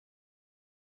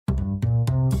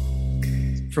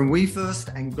From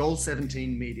WeFirst and Goal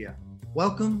 17 Media,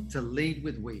 welcome to Lead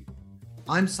with We.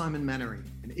 I'm Simon Mannery,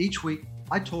 and each week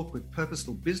I talk with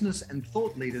purposeful business and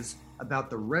thought leaders about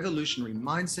the revolutionary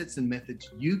mindsets and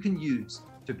methods you can use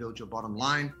to build your bottom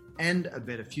line and a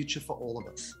better future for all of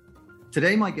us.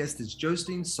 Today, my guest is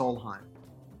Jostein Solheim,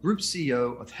 Group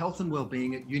CEO of Health and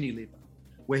Wellbeing at Unilever,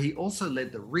 where he also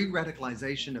led the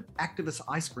re-radicalization of activist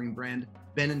ice cream brand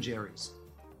Ben & Jerry's.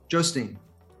 Jostein,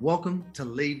 welcome to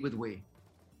Lead with We.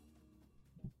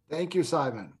 Thank you,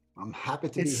 Simon. I'm happy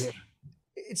to be here.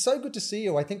 It's so good to see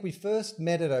you. I think we first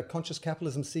met at a Conscious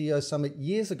Capitalism CEO Summit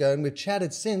years ago, and we've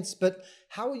chatted since. But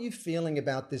how are you feeling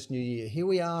about this new year? Here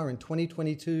we are in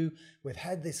 2022. We've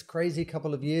had this crazy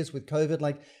couple of years with COVID.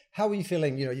 Like, how are you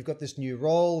feeling? You know, you've got this new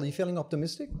role. Are you feeling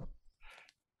optimistic?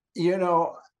 You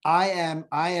know, I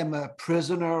am a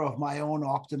prisoner of my own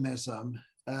optimism.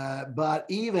 But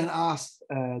even us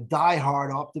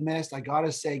diehard optimists, I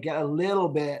gotta say, get a little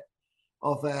bit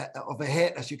of a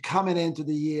hit as you're coming into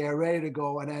the year, ready to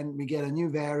go, and then we get a new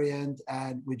variant,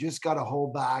 and we just got to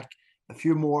hold back a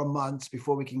few more months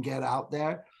before we can get out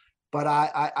there. But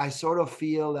I sort of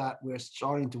feel that we're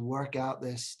starting to work out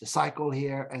the cycle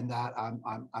here, and that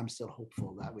I'm still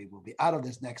hopeful that we will be out of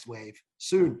this next wave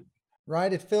soon.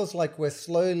 Right. It feels like we're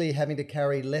slowly having to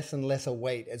carry less and less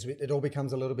weight as it all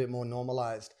becomes a little bit more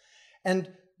normalized.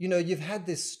 And you know, you've had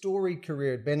this storied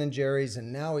career at Ben & Jerry's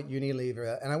and now at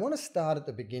Unilever. And I want to start at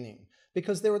the beginning,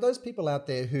 because there are those people out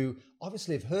there who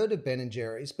obviously have heard of Ben &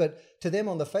 Jerry's, but to them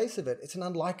on the face of it, it's an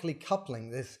unlikely coupling,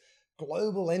 this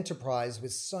global enterprise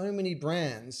with so many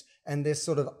brands and this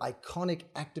sort of iconic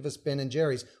activist Ben &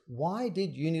 Jerry's. Why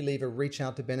did Unilever reach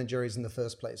out to Ben & Jerry's in the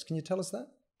first place? Can you tell us that?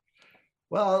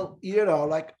 Well, you know,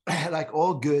 like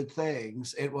all good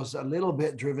things, it was a little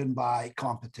bit driven by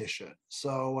competition.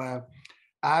 So,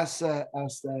 as the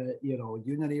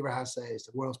Unilever is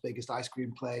the world's biggest ice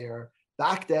cream player.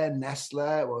 Back then,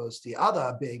 Nestle was the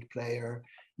other big player.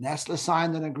 Nestle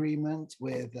signed an agreement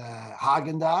with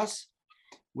Häagen-Dazs,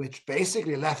 which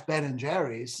basically left Ben &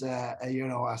 Jerry's,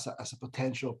 as a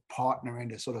potential partner in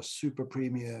the sort of super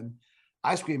premium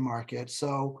ice cream market.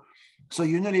 So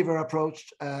Unilever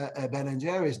approached Ben &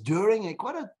 Jerry's during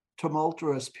quite a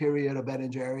tumultuous period of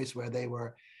Ben & Jerry's, where they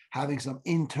were having some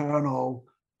internal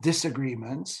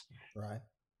disagreements, right?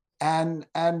 And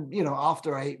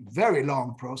after a very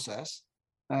long process,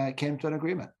 came to an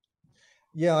agreement.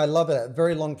 Yeah, I love it. A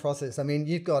very long process. I mean,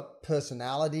 you've got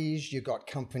personalities, you've got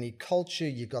company culture,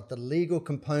 you've got the legal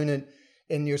component,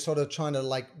 and you're sort of trying to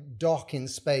like dock in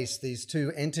space these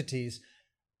two entities.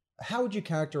 How would you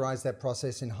characterize that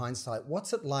process in hindsight?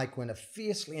 What's it like when a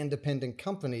fiercely independent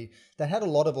company that had a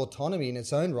lot of autonomy in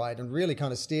its own right and really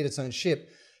kind of steered its own ship,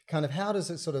 kind of how does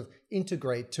it sort of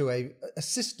integrate to a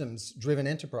systems-driven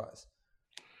enterprise?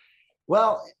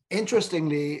 Well,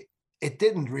 interestingly, it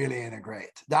didn't really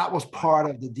integrate. That was part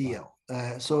of the deal.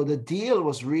 So the deal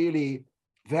was really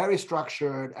very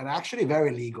structured and actually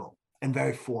very legal and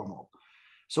very formal.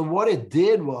 So what it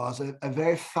did was a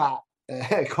very fat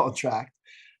contract.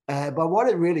 But what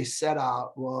it really set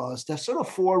out was the sort of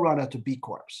forerunner to B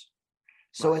Corps.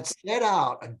 So it set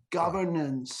out a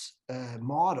governance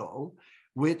model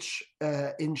which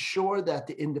ensured that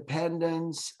the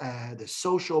independence, the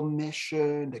social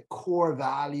mission, the core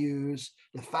values,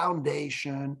 the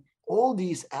foundation, all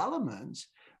these elements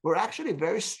were actually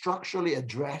very structurally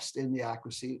addressed in the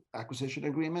acquisition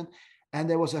agreement. And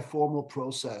there was a formal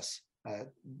process,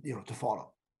 to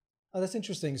follow. Oh, that's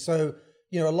interesting. So,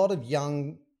 a lot of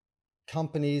young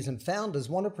companies and founders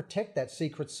want to protect that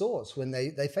secret sauce when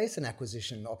they face an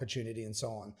acquisition opportunity and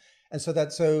so on. And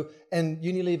and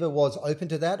Unilever was open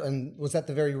to that. And was that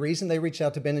the very reason they reached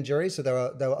out to Ben & Jerry's? So they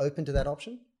were open to that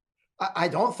option? I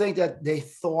don't think that they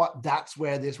thought that's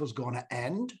where this was going to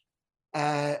end.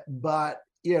 But,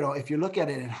 if you look at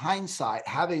it in hindsight,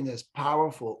 having this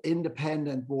powerful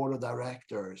independent board of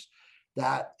directors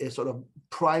that is sort of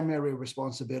primary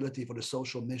responsibility for the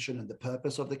social mission and the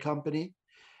purpose of the company.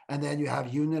 And then you have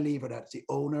Unilever, that's the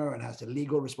owner and has the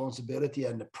legal responsibility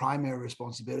and the primary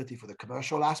responsibility for the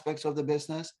commercial aspects of the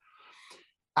business.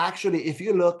 Actually, if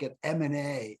you look at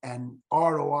M&A and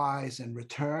ROIs and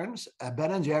returns,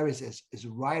 Ben & Jerry's is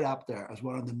right up there as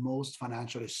one of the most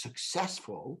financially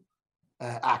successful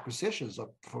acquisitions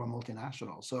for a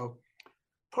multinational. So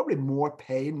probably more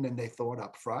pain than they thought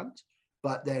up front,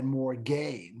 but then more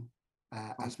gain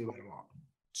as we went along.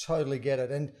 Totally get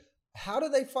it. And how do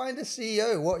they find a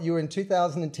CEO? You were in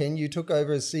 2010, you took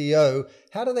over as CEO.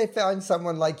 How do they find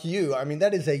someone like you? I mean,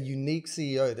 that is a unique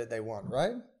CEO that they want,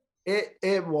 right?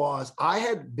 It was. I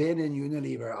had been in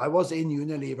Unilever. I was in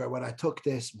Unilever when I took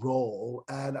this role,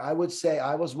 and I would say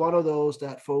I was one of those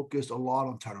that focused a lot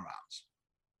on turnarounds.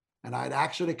 And I'd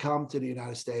actually come to the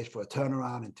United States for a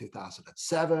turnaround in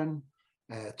 2007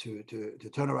 to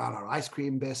turn around our ice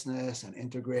cream business and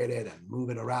integrate it and move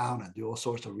it around and do all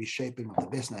sorts of reshaping of the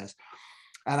business.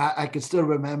 And I can still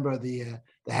remember the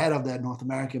head of the North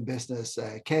American business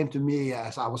came to me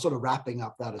as I was sort of wrapping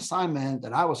up that assignment,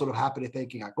 and I was sort of happily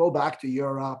thinking I'd go back to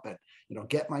Europe and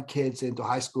get my kids into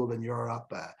high school in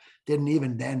Europe. Didn't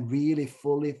even then really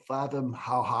fully fathom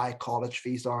how high college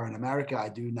fees are in America. I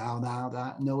do now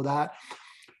know that,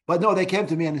 but no, they came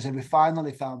to me and they said, "We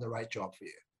finally found the right job for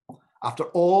you. After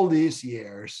all these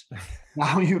years,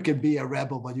 now you can be a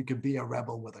rebel, but you can be a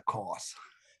rebel with a cause."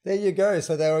 There you go.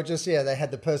 So they were just, they had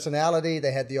the personality,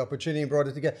 they had the opportunity and brought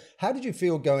it together. How did you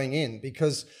feel going in?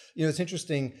 Because, it's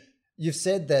interesting. You've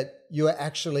said that your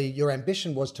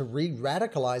ambition was to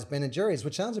re-radicalize Ben & Jerry's,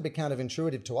 which sounds a bit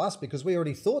counterintuitive to us because we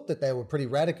already thought that they were pretty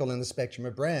radical in the spectrum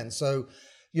of brands. So,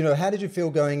 how did you feel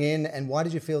going in and why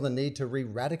did you feel the need to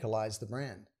re-radicalize the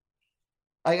brand?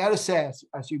 I got to say,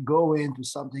 as you go into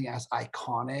something as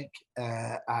iconic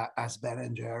as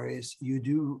Ben & Jerry's, you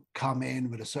do come in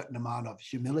with a certain amount of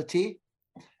humility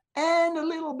and a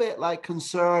little bit like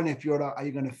concern if are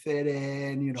you going to fit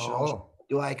in, Sure.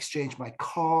 Do I exchange my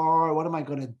car? What am I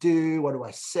going to do? What do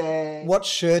I say? What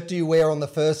shirt do you wear on the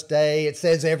first day? It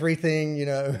says everything,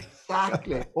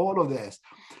 Exactly, all of this.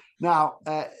 Now,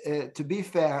 to be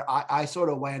fair, I sort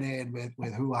of went in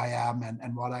with who I am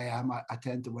and what I am. I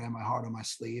tend to wear my heart on my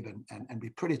sleeve and be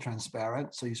pretty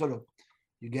transparent. So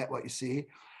you get what you see.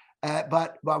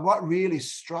 But what really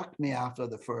struck me after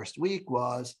the first week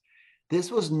was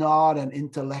this was not an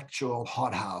intellectual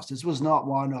hothouse. This was not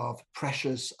one of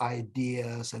precious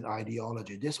ideas and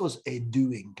ideology. This was a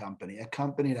doing company, a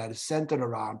company that is centered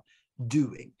around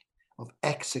doing, of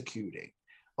executing,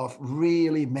 of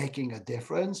really making a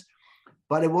difference.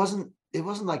 But it wasn't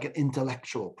like an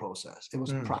intellectual process. It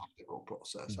was a practical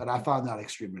process. And I found that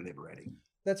extremely liberating.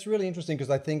 That's really interesting because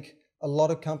I think a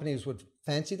lot of companies would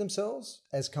fancy themselves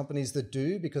as companies that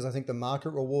do, because I think the market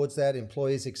rewards that,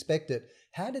 employees expect it.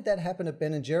 How did that happen at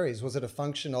Ben & Jerry's? Was it a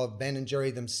function of Ben & Jerry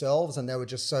themselves and they were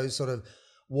just so sort of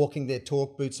walking their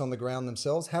talk, boots on the ground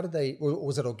themselves? Or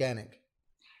was it organic?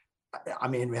 I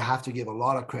mean, we have to give a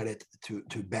lot of credit to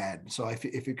Ben. So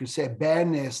if you could say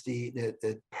Ben is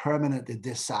the permanently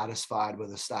dissatisfied with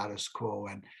the status quo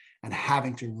and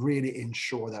having to really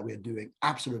ensure that we're doing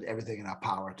absolutely everything in our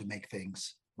power to make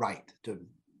things right, to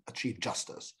achieve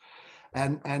justice.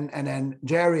 And then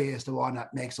Jerry is the one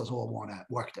that makes us all want to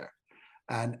work there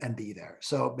and be there.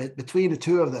 So between the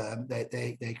two of them,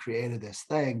 they created this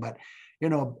thing. But,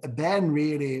 Ben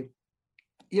really,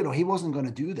 he wasn't going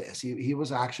to do this. He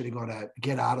was actually going to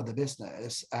get out of the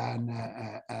business.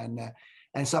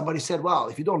 And somebody said, well,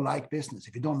 if you don't like business,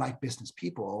 if you don't like business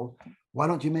people, why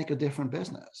don't you make a different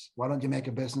business? Why don't you make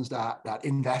a business that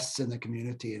invests in the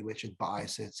community in which it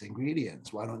buys its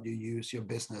ingredients? Why don't you use your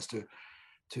business to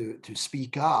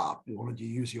speak up? Why don't you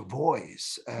use your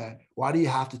voice? Why do you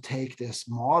have to take this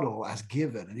model as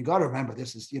given? And you got to remember,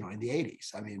 this is, in the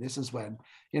 80s. I mean, this is when,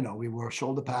 we wore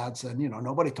shoulder pads and,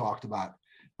 nobody talked about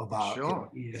Sure.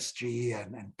 ESG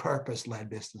and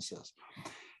purpose-led businesses.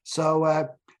 So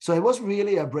it was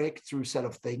really a breakthrough set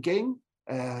of thinking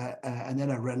and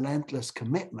then a relentless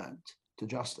commitment to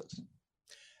justice.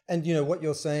 And, what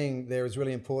you're saying there is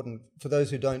really important. For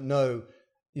those who don't know,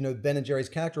 Ben & Jerry's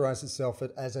characterizes itself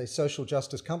as a social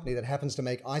justice company that happens to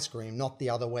make ice cream, not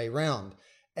the other way around.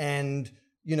 And,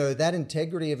 that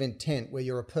integrity of intent where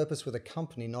you're a purpose with a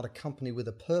company, not a company with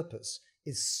a purpose,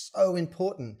 is so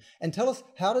important. And tell us,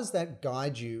 how does that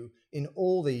guide you in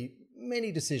all the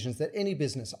many decisions that any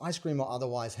business, ice cream or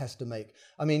otherwise, has to make?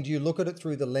 I mean, do you look at it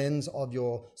through the lens of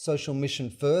your social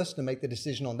mission first and make the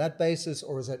decision on that basis,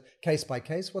 or is it case by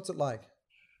case? What's it like?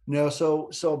 No, so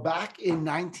back in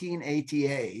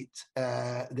 1988,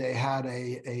 they had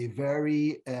a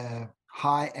very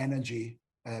high energy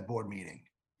board meeting,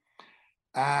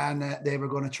 and they were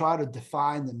going to try to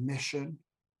define the mission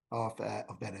of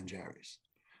Ben & Jerry's,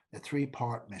 the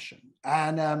 3-part mission.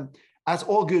 And as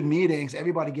all good meetings,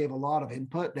 everybody gave a lot of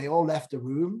input. They all left the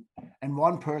room, and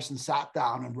one person sat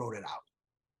down and wrote it out.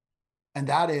 And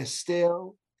that is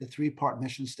still the 3-part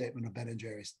mission statement of Ben &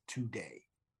 Jerry's today.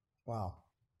 Wow.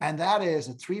 And that is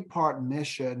a 3-part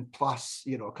mission plus,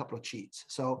 a couple of cheats.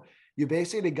 So you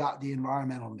basically got the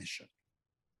environmental mission,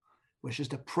 which is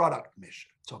the product mission.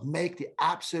 So make the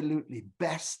absolutely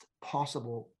best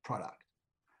possible product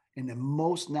in the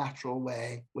most natural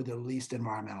way with the least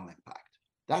environmental impact.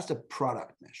 That's the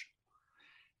product mission.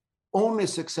 only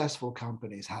successful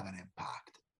companies have an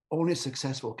impact. Only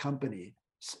successful companies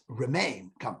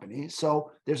remain companies.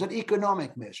 So there's an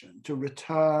economic mission to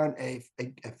return a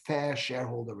fair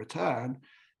shareholder return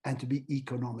and to be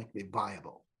economically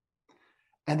viable.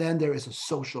 And then there is a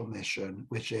social mission,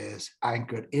 which is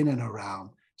anchored in and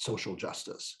around social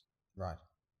justice. Right.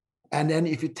 And then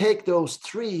if you take those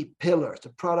three pillars, the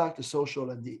product, the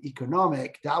social, and the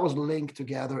economic, that was linked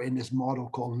together in this model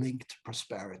called linked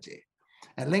prosperity.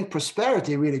 And linked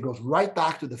prosperity really goes right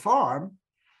back to the farm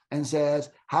and says,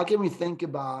 how can we think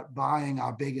about buying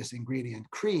our biggest ingredient,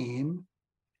 cream,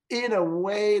 in a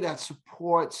way that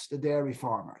supports the dairy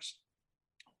farmers?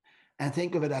 And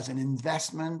think of it as an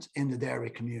investment in the dairy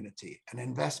community, an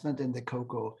investment in the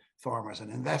cocoa farmers, an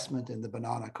investment in the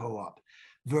banana co-op,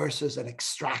 versus an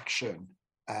extraction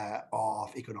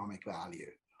of economic value.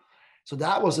 So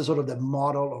that was the sort of the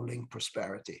model of linked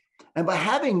prosperity. And by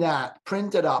having that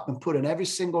printed up and put in every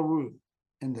single room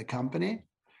in the company,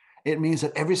 it means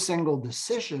that every single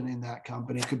decision in that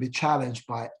company could be challenged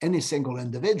by any single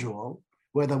individual,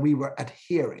 whether we were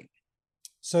adhering.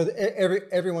 So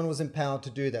everyone was empowered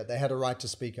to do that. They had a right to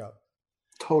speak up.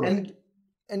 Totally.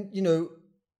 And you know,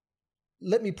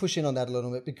 let me push in on that a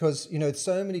little bit, because, you know,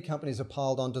 so many companies are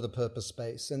piled onto the purpose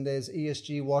space, and there's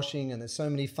ESG washing, and there's so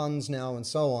many funds now and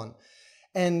so on.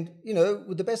 And, you know,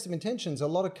 with the best of intentions, a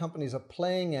lot of companies are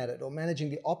playing at it or managing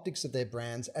the optics of their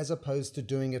brands as opposed to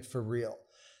doing it for real.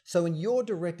 So in your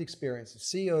direct experience of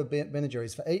CEO of Ben &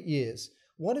 Jerry's for 8 years,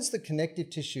 what is the connective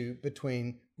tissue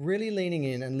between really leaning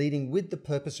in and leading with the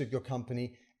purpose of your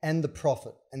company and the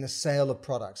profit and the sale of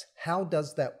products? How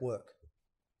does that work?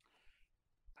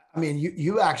 I mean,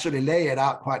 you actually lay it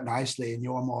out quite nicely in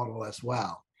your model as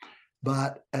well.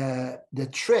 But the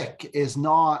trick is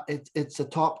not, it's a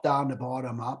top down, the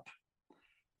bottom up.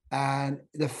 And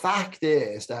the fact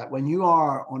is that when you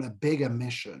are on a bigger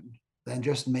mission than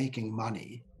just making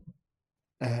money,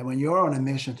 when you're on a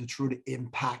mission to truly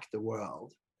impact the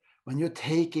world, when you're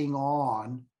taking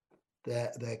on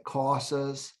the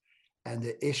causes and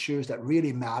the issues that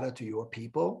really matter to your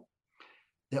people,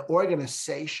 the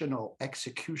organizational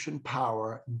execution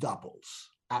power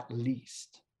doubles at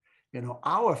least. You know,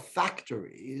 our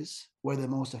factories were the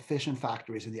most efficient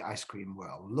factories in the ice cream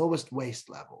world, lowest waste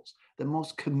levels, the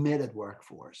most committed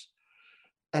workforce.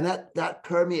 And that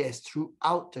permeates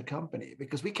throughout the company,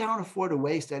 because we cannot afford to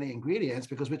waste any ingredients,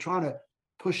 because we're trying to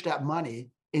push that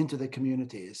money into the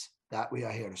communities that we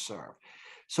are here to serve.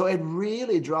 So it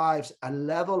really drives a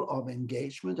level of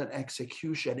engagement and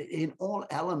execution in all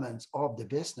elements of the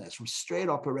business, from straight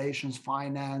operations,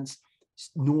 finance,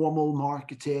 normal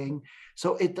marketing.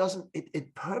 So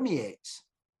it permeates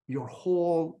your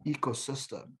whole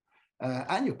ecosystem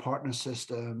and your partner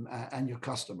system and your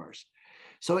customers.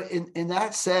 So in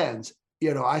that sense,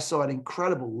 you know, I saw an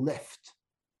incredible lift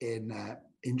in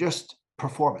just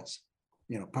performance,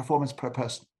 you know, performance per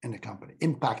person in the company,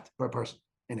 impact per person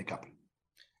in the company.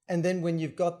 And then when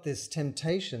you've got this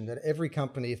temptation that every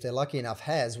company, if they're lucky enough,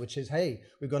 has, which is, hey,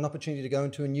 we've got an opportunity to go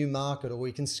into a new market, or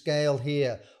we can scale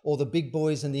here, or the big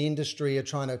boys in the industry are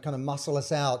trying to kind of muscle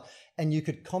us out, and you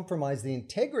could compromise the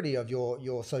integrity of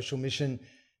your social mission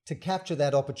to capture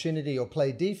that opportunity or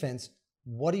play defense.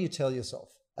 What do you tell yourself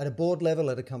at a board level,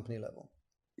 at a company level?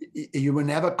 You will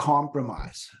never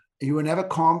compromise. You will never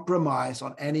compromise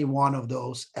on any one of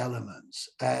those elements.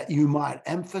 You might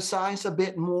emphasize a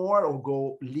bit more or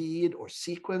go lead or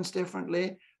sequence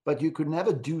differently, but you could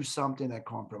never do something that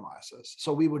compromises.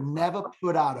 So we would never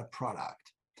put out a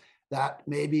product that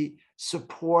maybe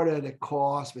supported a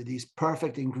cause with these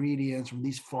perfect ingredients from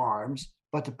these farms,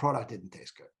 but the product didn't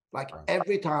taste good. Like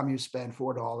every time you spend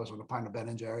 $4 on a pint of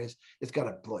Ben & Jerry's, it's got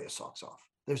to blow your socks off.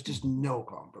 There's just no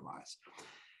compromise.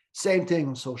 Same thing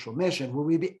on social mission. Will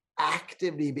we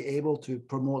actively be able to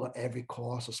promote on every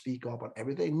cause or speak up on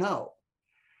everything? No.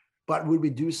 But would we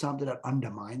do something that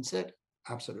undermines it?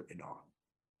 Absolutely not.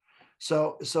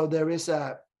 So there is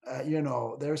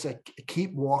there's a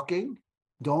keep walking.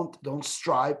 Don't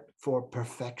strive for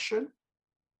perfection,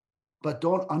 but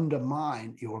don't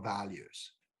undermine your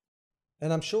values.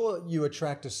 And I'm sure you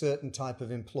attract a certain type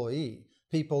of employee,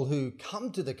 people who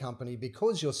come to the company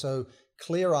because you're so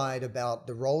clear-eyed about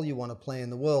the role you want to play in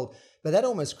the world. But that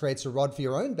almost creates a rod for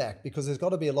your own back, because there's got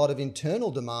to be a lot of internal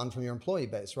demand from your employee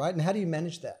base, right? And how do you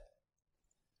manage that?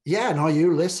 Yeah, no,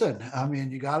 you listen. I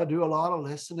mean, you got to do a lot of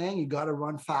listening. You got to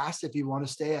run fast if you want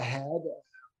to stay ahead.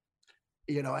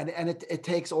 You know, and it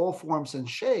takes all forms and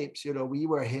shapes. You know, we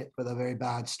were hit with a very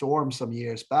bad storm some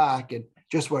years back, and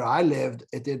just where I lived,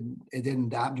 it didn't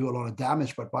do a lot of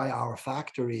damage, but by our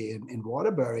factory in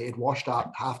Waterbury, it washed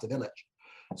out half the village.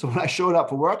 So when I showed up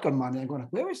for work on Monday, I'm going,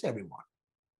 where is everyone?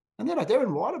 And they're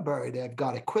in Waterbury. They've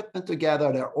got equipment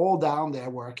together. They're all down there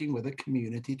working with the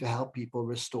community to help people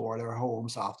restore their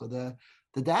homes after the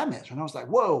damage. And I was like,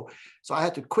 whoa. So I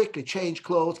had to quickly change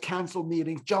clothes, cancel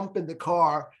meetings, jump in the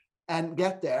car and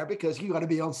get there, because you got to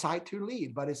be on site to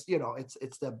lead. But it's,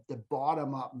 it's the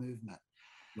bottom up movement.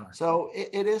 Right. So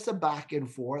it is a back and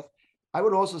forth. I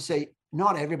would also say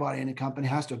not everybody in the company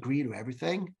has to agree to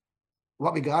everything.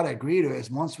 What we got to agree to is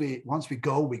once we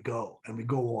go, and we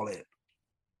go all in.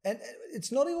 And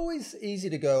it's not always easy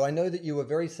to go. I know that you were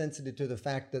very sensitive to the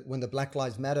fact that when the Black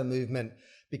Lives Matter movement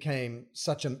became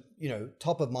such a,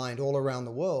 top of mind all around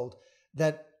the world,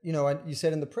 that, you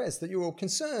said in the press that you were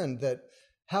concerned that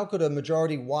how could a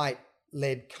majority white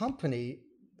led company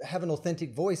have an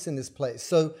authentic voice in this place?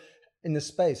 So in this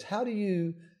space, how do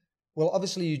you, well,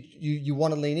 obviously you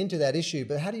want to lean into that issue,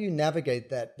 but how do you navigate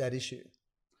that issue?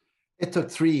 It took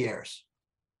 3 years.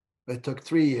 It took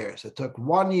 3 years. It took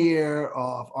 1 year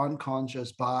of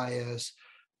unconscious bias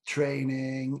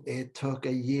training. It took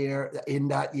a year. In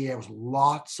that year, was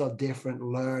lots of different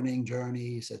learning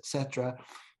journeys, etc.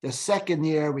 The second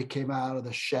year, we came out of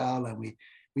the shell and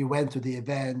we went to the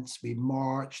events, we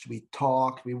marched, we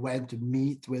talked, we went to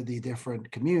meet with the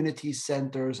different community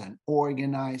centers and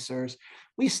organizers.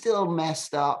 We still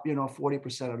messed up,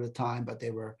 40% of the time, but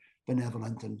they were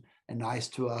benevolent and nice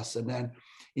to us. And then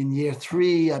in year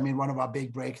 3, one of our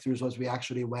big breakthroughs was we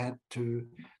actually went to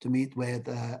meet with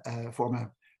former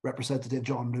Representative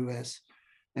John Lewis,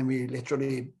 and we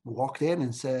literally walked in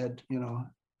and said,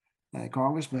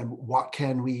 Congressman, what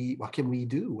can we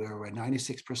do? We're a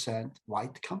 96%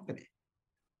 white company.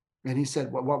 And he said,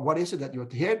 what is it that you're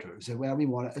here to? He said, well, we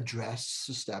want to address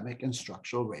systemic and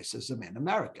structural racism in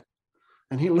America.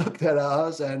 And he looked at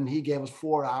us and he gave us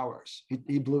 4 hours.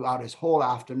 He blew out his whole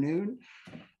afternoon.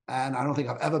 And I don't think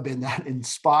I've ever been that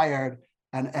inspired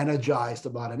and energized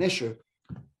about an issue.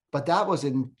 But that was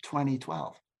in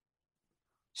 2012.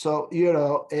 So,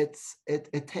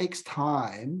 it takes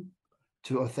time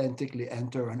to authentically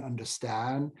enter and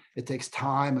understand. It takes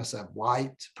time as a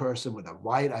white person with a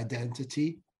white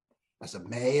identity, as a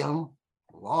male.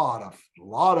 A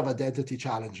lot of identity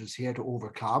challenges here to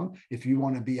overcome if you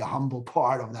want to be a humble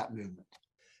part of that movement.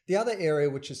 The other area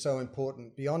which is so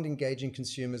important, beyond engaging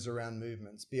consumers around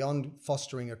movements, beyond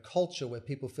fostering a culture where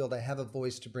people feel they have a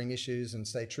voice to bring issues and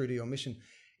stay true to your mission,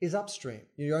 is upstream,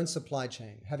 your own supply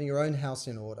chain, having your own house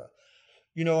in order.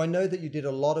 I know that you did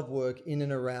a lot of work in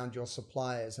and around your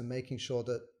suppliers and making sure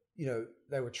that,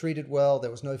 they were treated well, there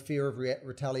was no fear of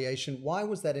retaliation. Why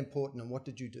was that important and what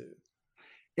did you do?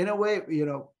 In a way,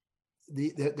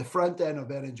 the front end of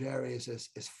Ben & Jerry's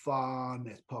is fun,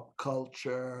 it's pop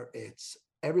culture, it's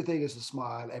everything is a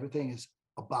smile, everything is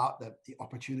about the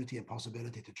opportunity and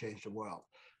possibility to change the world.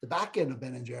 The back end of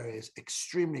Ben & Jerry's is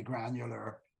extremely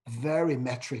granular, very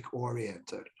metric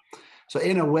oriented. So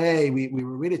in a way, we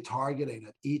were really targeting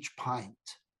that each pint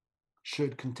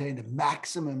should contain the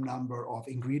maximum number of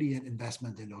ingredient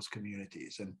investment in those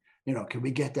communities. And, can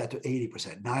we get that to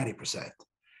 80%, 90%?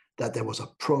 That there was a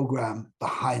program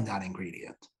behind that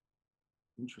ingredient.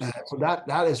 So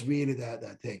that is really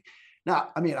that thing.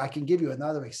 Now, I can give you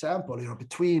another example.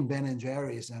 Between Ben &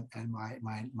 Jerry's and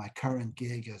my current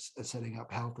gig as setting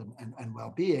up health and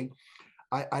well-being,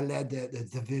 I led the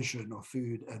division of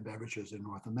food and beverages in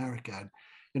North America.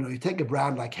 And you take a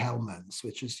brand like Hellmann's,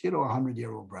 which is a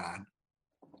 100-year-old brand.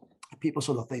 People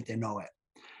sort of think they know it.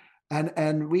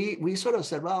 And we sort of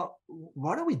said, well,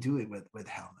 what are we doing with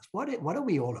Hellmann's? What are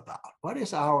we all about? What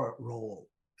is our role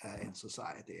in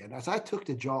society? And as I took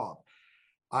the job,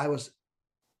 I was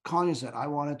cognizant. I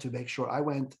wanted to make sure I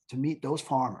went to meet those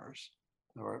farmers.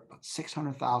 There were about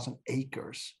 600,000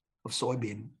 acres of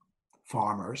soybean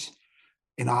farmers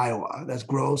in Iowa that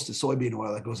grows the soybean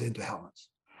oil that goes into Hellmann's.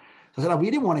 So I said, I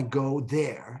really want to go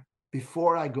there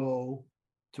before I go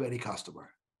to any customer.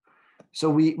 So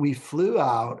we flew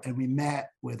out and we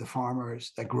met with the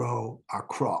farmers that grow our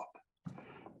crop.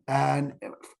 And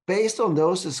based on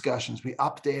those discussions, we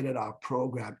updated our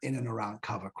program in and around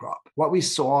cover crop. What we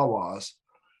saw was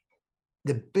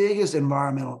the biggest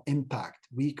environmental impact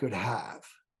we could have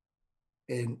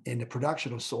in the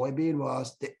production of soybean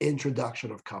was the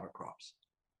introduction of cover crops.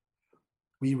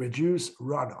 We reduce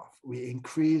runoff. We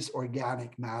increase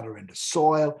organic matter in the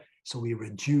soil, so we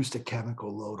reduce the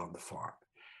chemical load on the farm.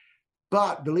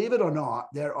 But believe it or not,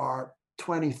 there are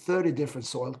 20, 30 different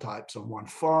soil types on one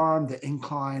farm, the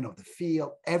incline of the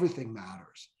field, everything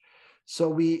matters.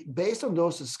 So based on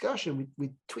those discussions,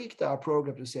 we tweaked our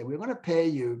program to say, we're going to pay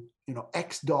you,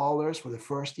 X dollars for the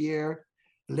first year,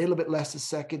 a little bit less the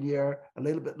second year, a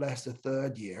little bit less the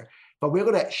third year, but we're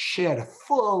going to share the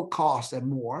full cost and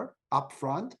more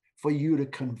upfront for you to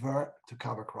convert to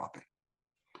cover cropping.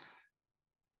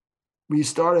 We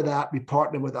started that, we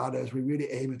partnered with others. We really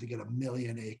aiming to get 1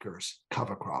 million acres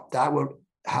cover crop. That will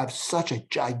have such a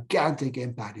gigantic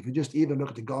impact. If you just even look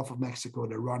at the Gulf of Mexico,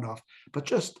 the runoff, but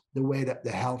just the way that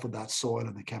the health of that soil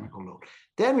and the chemical load.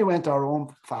 Then we went to our own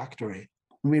factory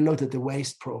and we looked at the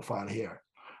waste profile here.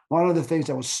 One of the things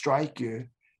that will strike you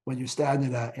when you stand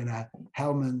in a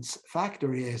Hellmann's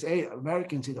factory is, hey,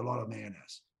 Americans eat a lot of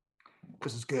mayonnaise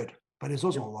because it's good, but it's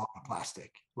also a lot of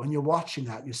plastic. When you're watching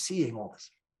that, you're seeing all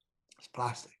this. It's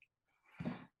plastic.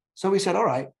 So we said, all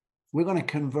right, we're going to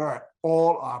convert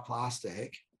all our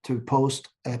plastic to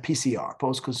PCR,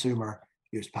 post-consumer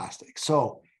use plastic.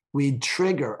 So we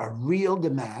trigger a real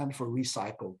demand for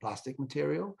recycled plastic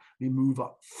material. We move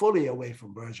up fully away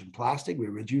from virgin plastic. We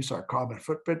reduce our carbon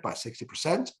footprint by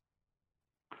 60%.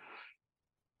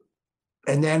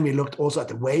 And then we looked also at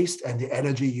the waste and the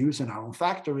energy use in our own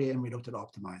factory, and we looked at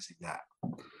optimizing that.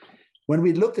 When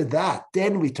we looked at that,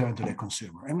 then we turned to the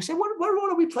consumer and we said, what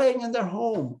role are we playing in their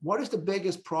home? What is the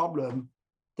biggest problem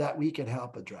that we can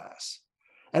help address?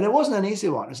 And it wasn't an easy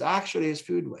one. It's actually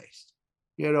food waste.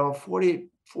 42%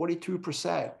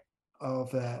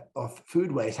 of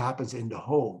food waste happens in the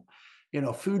home.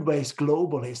 Food waste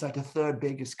globally is like the third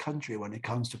biggest country when it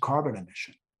comes to carbon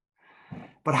emission.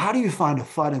 But how do you find a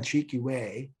fun and cheeky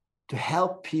way to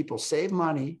help people save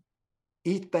money,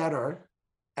 eat better,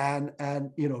 and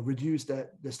reduce the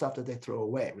stuff that they throw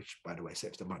away, which by the way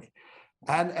saves the money.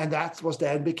 And that was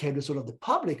then became the sort of the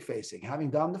public facing, having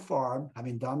done the farm,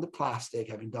 having done the plastic,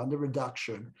 having done the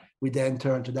reduction, we then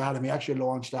turned to that and we actually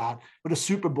launched that with a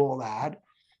Super Bowl ad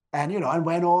and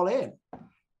went all in.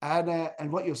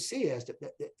 And what you'll see is that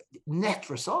the net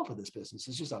result of this business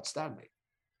is just outstanding.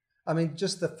 I mean,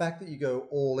 just the fact that you go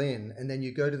all in and then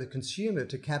you go to the consumer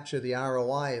to capture the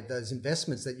ROI of those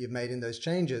investments that you've made in those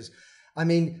changes. I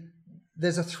mean,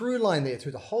 there's a through line there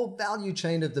through the whole value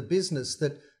chain of the business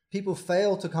that people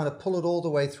fail to kind of pull it all the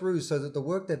way through so that the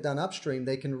work they've done upstream,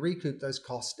 they can recoup those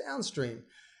costs downstream.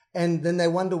 And then they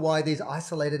wonder why these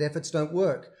isolated efforts don't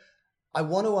work. I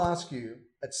want to ask you,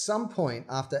 at some point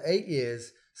after 8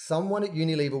 years, someone at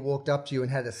Unilever walked up to you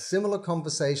and had a similar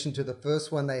conversation to the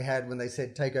first one they had when they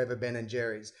said, take over Ben &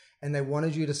 Jerry's, and they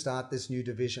wanted you to start this new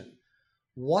division.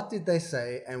 What did they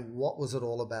say and what was it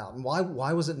all about? And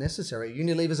why was it necessary?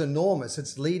 Unilever's enormous.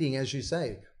 It's leading, as you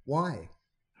say. Why?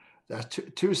 There's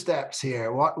two steps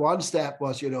here. One step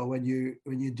was, when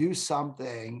you do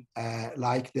something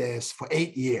like this for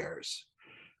 8 years,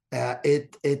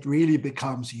 it really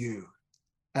becomes you.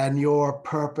 And your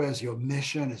purpose, your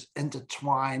mission is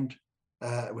intertwined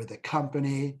with the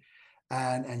company,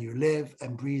 and you live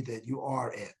and breathe it. You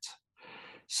are it.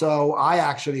 So I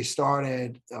actually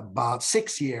started about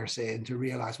 6 years in to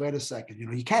realize, wait a second,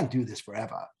 you can't do this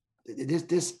forever.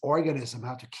 This organism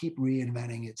has to keep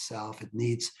reinventing itself. It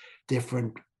needs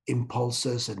different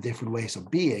impulses and different ways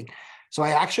of being. So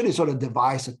I actually sort of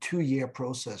devised a 2-year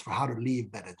process for how to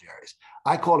leave Ben & Jerry's.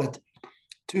 I call it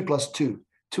 2 + 2.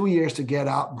 2 years to get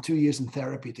out and 2 years in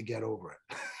therapy to get over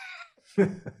it.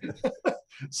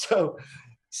 So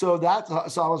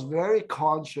I was very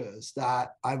conscious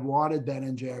that I wanted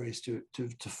Ben & Jerry's to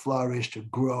flourish, to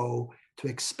grow, to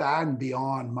expand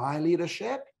beyond my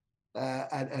leadership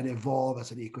and evolve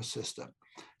as an ecosystem.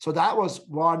 So that was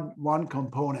one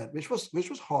component, which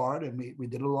was hard, and we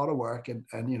did a lot of work, and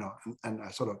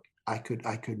I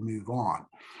could move on.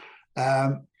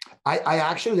 I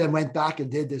actually then went back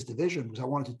and did this division because I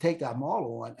wanted to take that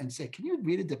model and say, can you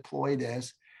really deploy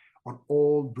this on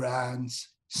all brands,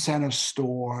 center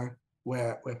store,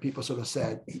 where people sort of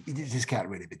said, this can't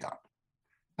really be done.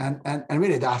 And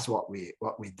really that's what we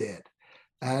did.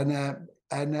 But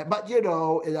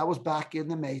that was back in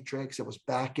the matrix. It was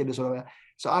back in the sort of,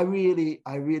 so I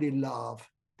really love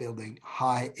building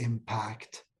high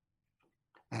impact.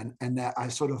 And I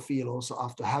sort of feel also,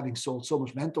 after having sold so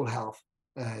much mental health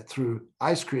through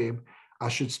ice cream, I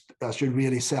should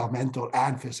really sell mental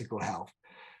and physical health.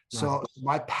 Right. So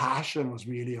my passion was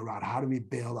really around how do we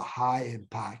build a high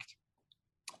impact,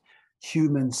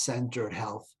 human-centered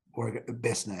health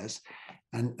business.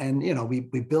 And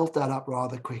we built that up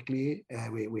rather quickly.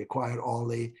 We acquired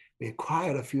Ollie. We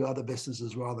acquired a few other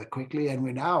businesses rather quickly, and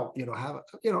we now have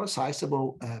a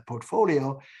sizable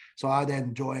portfolio. So I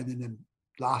then joined in the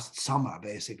last summer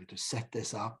basically to set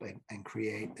this up and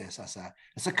create this as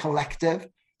a collective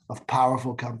of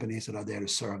powerful companies that are there to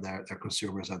serve their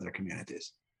consumers and their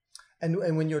communities. And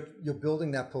when you're building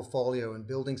that portfolio and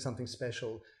building something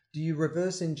special, do you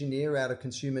reverse engineer out of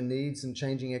consumer needs and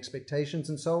changing expectations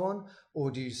and so on? Or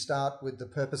do you start with the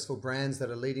purposeful brands that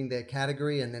are leading their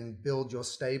category and then build your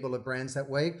stable of brands that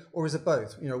way? Or is it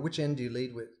both? Which end do you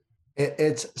lead with?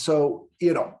 It's so,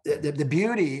 the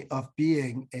beauty of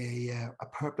being a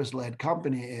purpose-led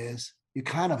company is you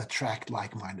kind of attract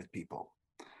like-minded people.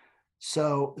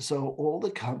 So all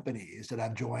the companies that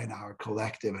have joined our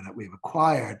collective and that we've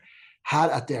acquired had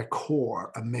at their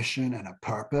core a mission and a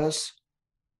purpose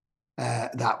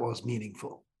that was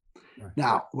meaningful. Right.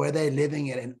 Now, were they living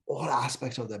it in all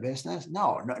aspects of their business?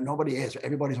 No, nobody is.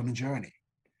 Everybody's on a journey.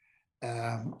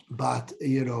 But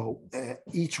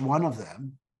each one of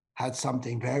them had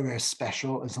something very, very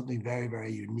special and something very,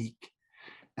 very unique.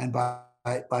 And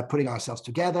by putting ourselves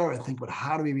together and think about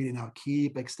how do we really now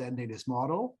keep extending this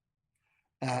model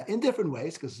in different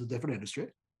ways, because it's a different industry.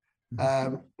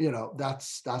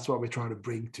 That's what we're trying to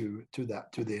bring to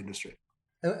the industry.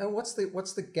 And what's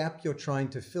the gap you're trying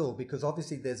to fill? Because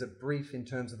obviously there's a brief in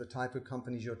terms of the type of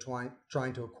companies you're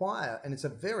trying to acquire, and it's a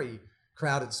very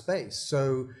crowded space.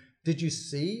 So did you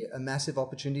see a massive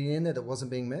opportunity in there that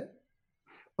wasn't being met?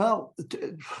 Well,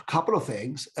 a couple of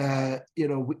things.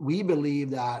 We believe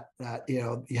that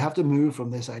you have to move from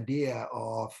this idea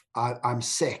of I'm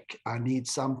sick, I need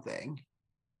something,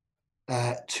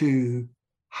 to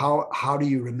how do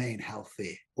you remain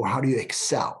healthy, or how do you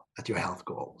excel at your health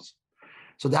goals?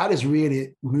 So that is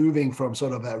really moving from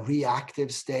sort of a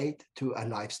reactive state to a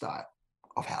lifestyle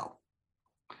of health.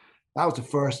 That was the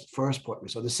first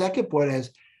point. So the second point is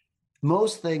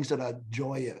most things that are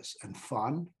joyous and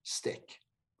fun stick.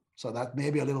 So that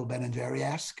may be a little Ben and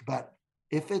Jerry-esque, but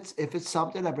if it's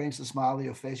something that brings a smile to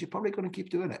your face, you're probably going to keep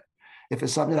doing it. If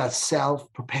it's something that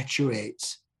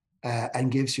self-perpetuates and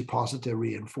gives you positive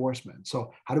reinforcement.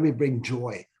 So how do we bring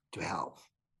joy to health?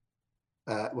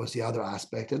 Was the other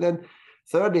aspect. And then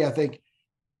thirdly, I think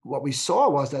what we saw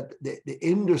was that the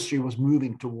industry was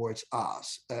moving towards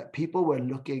us. People were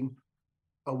looking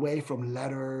away from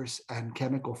letters and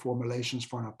chemical formulations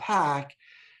for a pack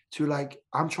to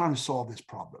I'm trying to solve this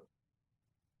problem.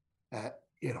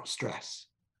 Stress,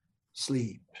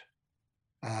 sleep,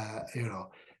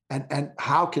 and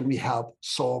how can we help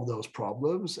solve those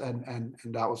problems? And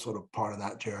that was sort of part of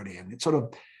that journey. And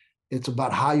it's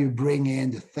about how you bring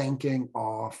in the thinking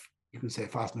of, you could say,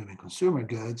 fast-moving consumer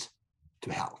goods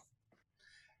to health.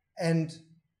 And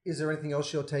is there anything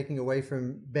else you're taking away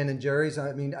from Ben and Jerry's?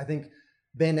 I mean, I think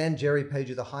Ben and Jerry paid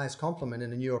you the highest compliment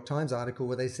in a New York Times article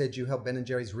where they said you helped Ben and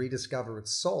Jerry's rediscover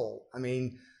its soul. I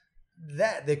mean,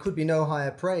 that there could be no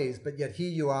higher praise, but yet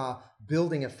here you are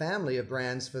building a family of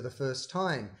brands for the first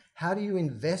time. How do you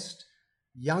invest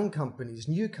young companies,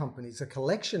 new companies, a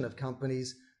collection of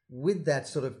companies with that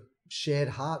sort of shared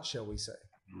heart, shall we say?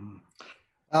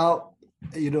 Well,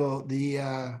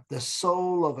 the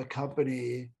soul of a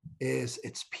company is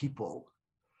its people.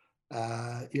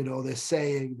 They're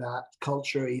saying that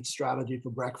culture eats strategy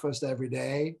for breakfast every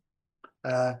day.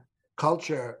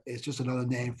 Culture is just another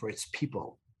name for its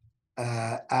people.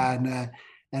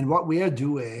 And what we are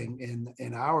doing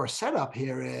in our setup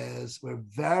here is we're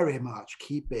very much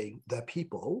keeping the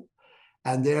people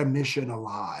and their mission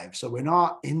alive. So we're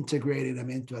not integrating them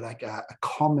into a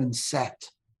common set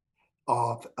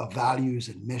of values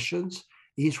and missions.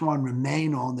 Each one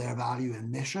remain on their value and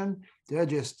mission. They're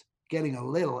just getting a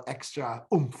little extra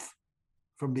oomph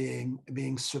from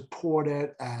being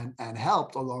supported and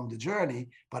helped along the journey,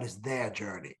 but it's their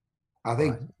journey. I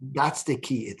think that's the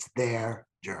key. It's their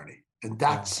journey. And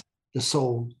that's the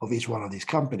soul of each one of these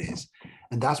companies.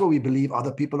 And that's what we believe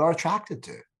other people are attracted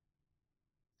to.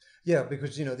 Yeah,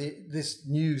 because, this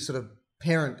new sort of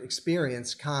parent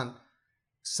experience can't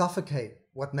suffocate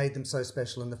what made them so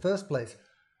special in the first place.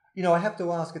 I have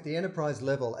to ask, at the enterprise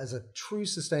level, as a true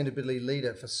sustainability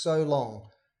leader for so long,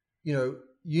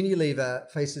 Unilever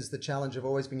faces the challenge of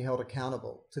always being held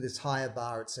accountable to this higher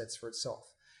bar it sets for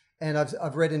itself. And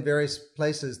I've read in various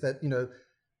places that,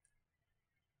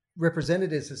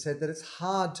 representatives have said that it's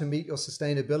hard to meet your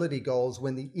sustainability goals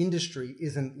when the industry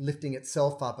isn't lifting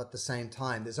itself up at the same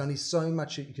time. There's only so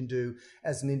much that you can do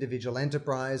as an individual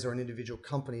enterprise or an individual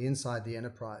company inside the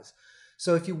enterprise.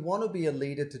 So if you want to be a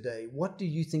leader today, what do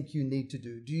you think you need to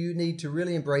do? Do you need to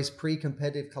really embrace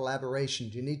pre-competitive collaboration?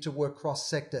 Do you need to work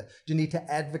cross-sector? Do you need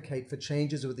to advocate for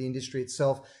changes with the industry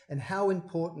itself? And how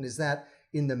important is that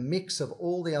in the mix of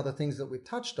all the other things that we've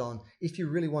touched on if you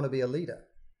really want to be a leader?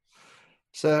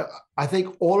 So I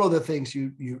think all of the things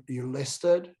you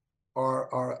listed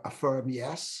are a firm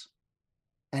yes,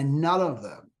 and none of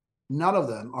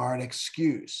them are an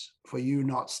excuse for you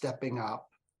not stepping up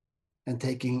and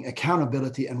taking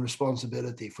accountability and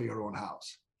responsibility for your own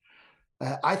house.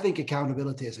 I think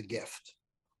accountability is a gift.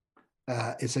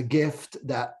 It's a gift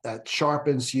that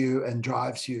sharpens you and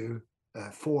drives you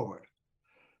forward.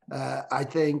 I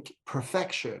think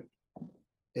perfection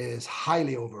is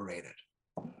highly overrated.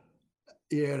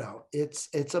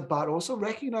 It's about also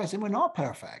recognizing we're not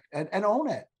perfect and own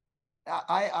it.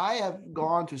 I have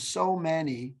gone to so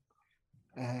many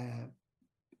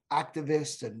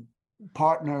activists and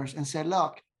partners and said,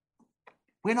 look,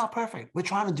 we're not perfect. We're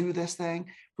trying to do this thing.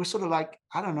 We're sort of like,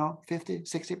 I don't know, 50,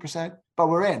 60%, but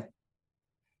we're in.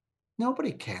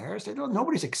 Nobody cares.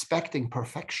 Nobody's expecting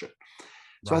perfection.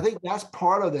 So right. I think that's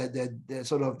part of the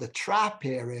sort of the trap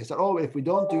here is that, if we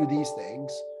don't do these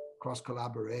things, cross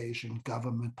collaboration,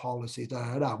 government policy,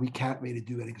 we can't really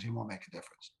do anything because you won't make a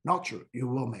difference. Not true. You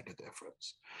will make a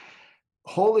difference.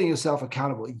 Holding yourself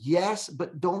accountable, yes,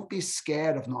 but don't be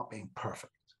scared of not being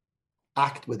perfect.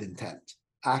 Act with intent.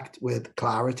 Act with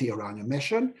clarity around your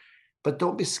mission, but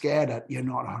don't be scared that you're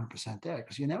not 100% there,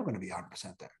 because you're never going to be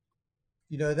 100%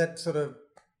 there. That sort of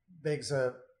begs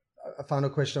a final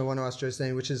question I want to ask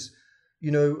Josine, which is,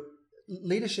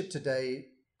 leadership today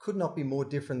could not be more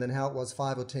different than how it was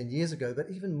 5 or 10 years ago, but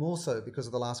even more so because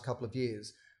of the last couple of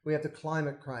years. We have the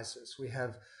climate crisis. We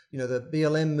have, the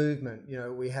BLM movement.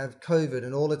 We have COVID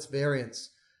and all its variants.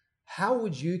 How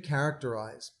would you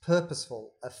characterize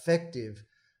purposeful, effective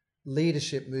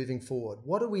leadership moving forward?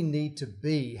 What do we need to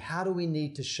be? How do we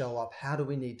need to show up? How do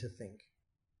we need to think?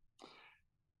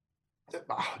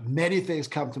 Many things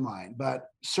come to mind,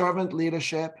 but servant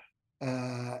leadership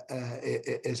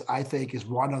I think is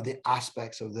one of the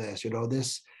aspects of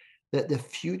this. The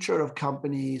future of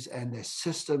companies and the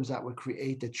systems that will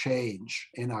create the change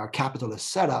in our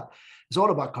capitalist setup is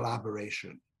all about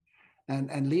collaboration.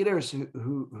 And leaders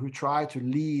who try to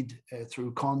lead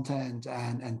through content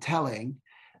and telling,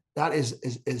 that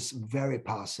is very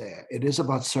passé. It is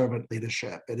about servant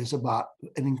leadership. It is about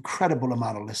an incredible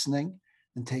amount of listening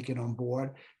and taking on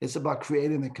board. It's about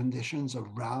creating the conditions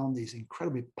around these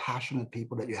incredibly passionate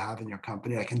people that you have in your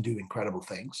company that can do incredible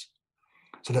things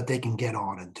so that they can get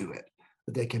on and do it,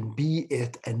 that they can be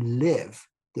it and live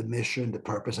the mission, the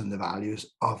purpose, and the values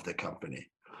of the company.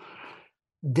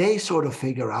 They sort of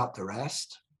figure out the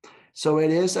rest. So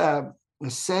it is a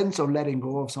sense of letting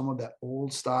go of some of the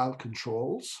old style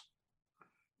controls,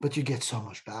 but you get so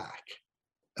much back.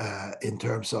 In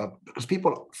terms of, because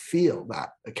people feel that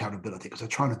accountability because they're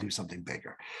trying to do something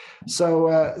bigger. So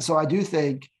I do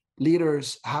think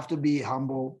leaders have to be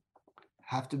humble,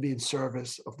 have to be in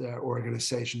service of their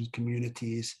organizations,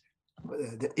 communities,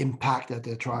 the impact that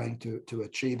they're trying to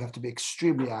achieve, have to be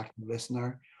extremely active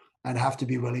listener, and have to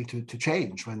be willing to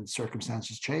change when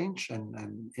circumstances change,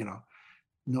 and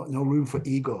no room for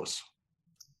egos.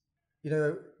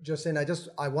 Josine,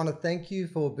 I want to thank you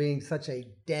for being such a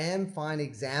damn fine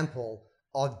example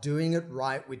of doing it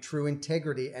right with true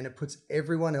integrity, and it puts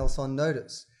everyone else on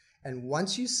notice. And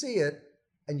once you see it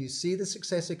and you see the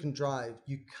success it can drive,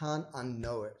 you can't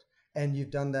unknow it. And you've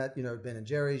done that, Ben &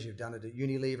 Jerry's, you've done it at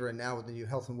Unilever, and now with the new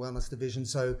health and wellness division.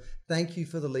 So thank you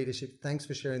for the leadership. Thanks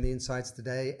for sharing the insights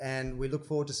today. And we look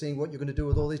forward to seeing what you're going to do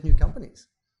with all these new companies.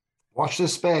 Watch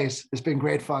this space. It's been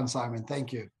great fun, Simon.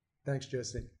 Thank you. Thanks,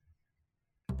 Josine.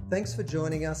 Thanks for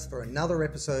joining us for another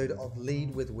episode of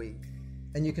Lead with We.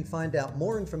 And you can find out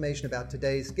more information about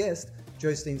today's guest,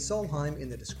 Josine Solheim, in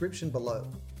the description below.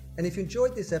 And if you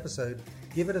enjoyed this episode,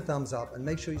 give it a thumbs up and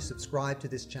make sure you subscribe to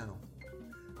this channel.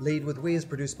 Lead with We is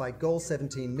produced by Goal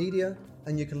 17 Media,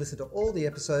 and you can listen to all the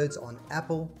episodes on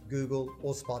Apple, Google,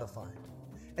 or Spotify.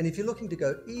 And if you're looking to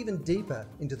go even deeper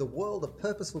into the world of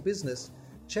purposeful business,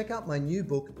 check out my new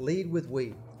book, Lead with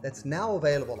We, that's now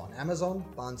available on Amazon,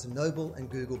 Barnes & Noble, and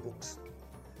Google Books.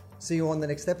 See you on the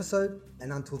next episode,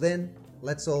 and until then,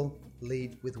 let's all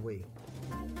lead with we.